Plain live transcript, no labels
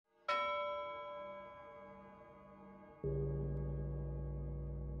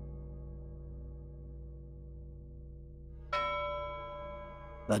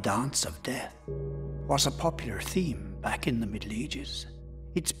The dance of death was a popular theme back in the Middle Ages.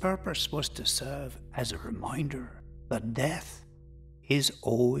 Its purpose was to serve as a reminder that death is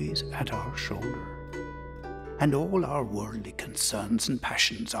always at our shoulder, and all our worldly concerns and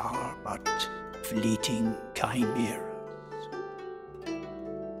passions are but fleeting chimeras.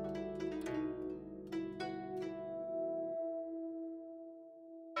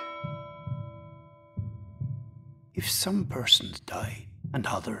 If some persons died and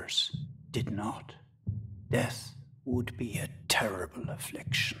others did not, death would be a terrible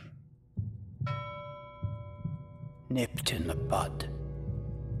affliction, nipped in the bud.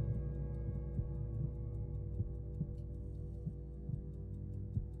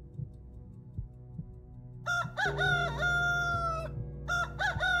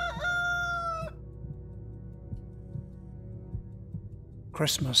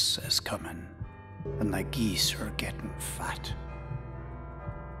 Christmas is coming, and the geese are getting fat.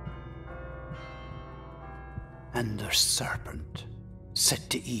 And the serpent said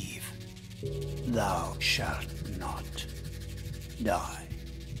to Eve, "Thou shalt not die."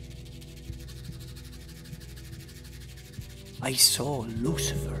 I saw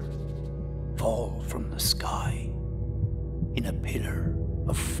Lucifer fall from the sky in a pillar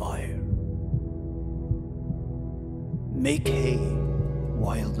of fire. Make hay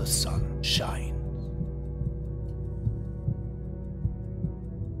while the sun shines.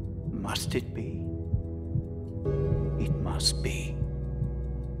 Must it be? It must be.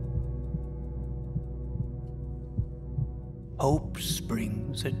 Hope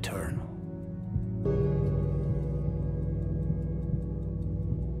springs eternal.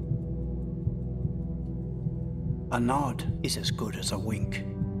 A nod is as good as a wink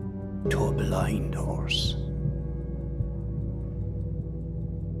to a blind horse.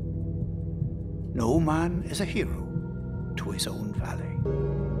 No man is a hero to his own valley.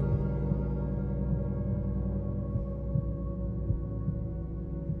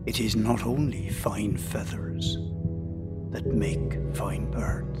 It is not only fine feathers that make fine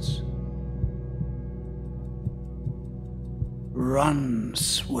birds. Run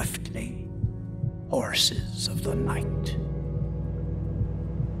swiftly, horses of the night.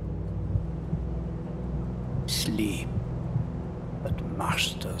 Sleep that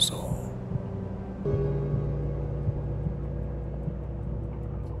masters all.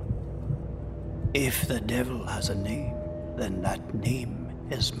 If the devil has a name, then that name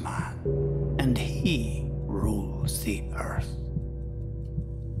is man, and he rules the earth.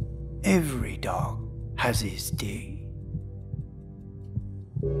 Every dog has his day.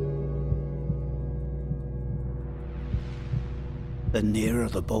 The nearer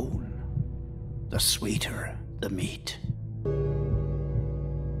the bone, the sweeter the meat.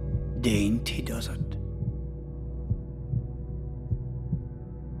 Dainty does it.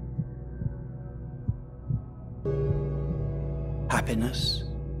 Happiness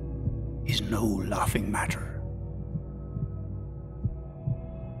is no laughing matter.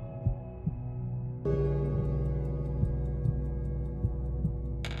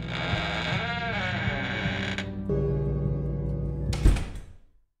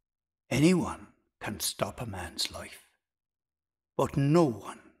 Anyone can stop a man's life, but no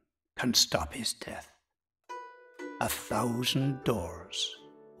one can stop his death. 1,000 doors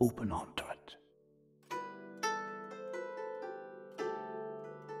open onto it.